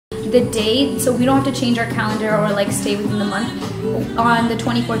the day, so we don't have to change our calendar or like stay within the month. On the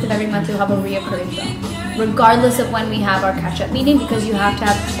 24th of every month, we'll have a reoccurring bill, regardless of when we have our catch-up meeting, because you have to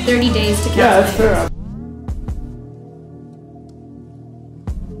have 30 days to cancel. Yeah, that's fair.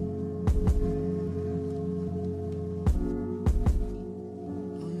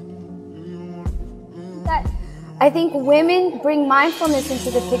 I think women bring mindfulness into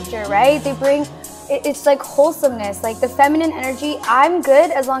the picture, right? They bring, it's like wholesomeness, like the feminine energy, I'm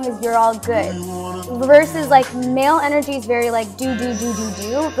good as long as you're all good. Versus like male energy is very like do.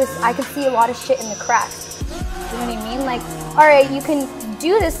 But I can see a lot of shit in the cracks. You know what I mean? Like, all right, you can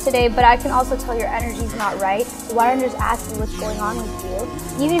do this today, but I can also tell your energy's not right. So why don't I just ask you what's going on with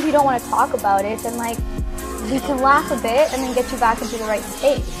you? Even if you don't want to talk about it, then like, we can laugh a bit and then get you back into the right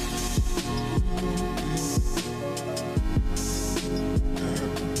state.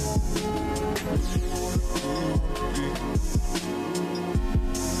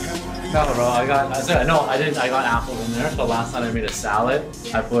 No, bro, I got apples in there. So last night I made a salad.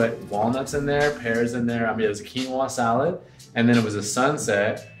 I put walnuts in there, pears in there. I mean, it was a quinoa salad. And then it was a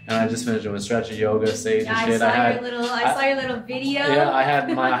sunset. And I just finished it with stretching yoga, sage and shit. I saw your little video. Yeah, I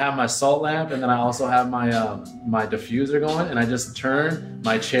have my salt lamp, and then I also have my my diffuser going, and I just turned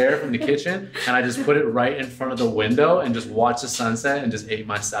my chair from the kitchen and I just put it right in front of the window and just watched the sunset and just ate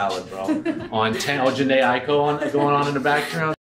my salad, bro. On 10, Janae Aiko going on in the background.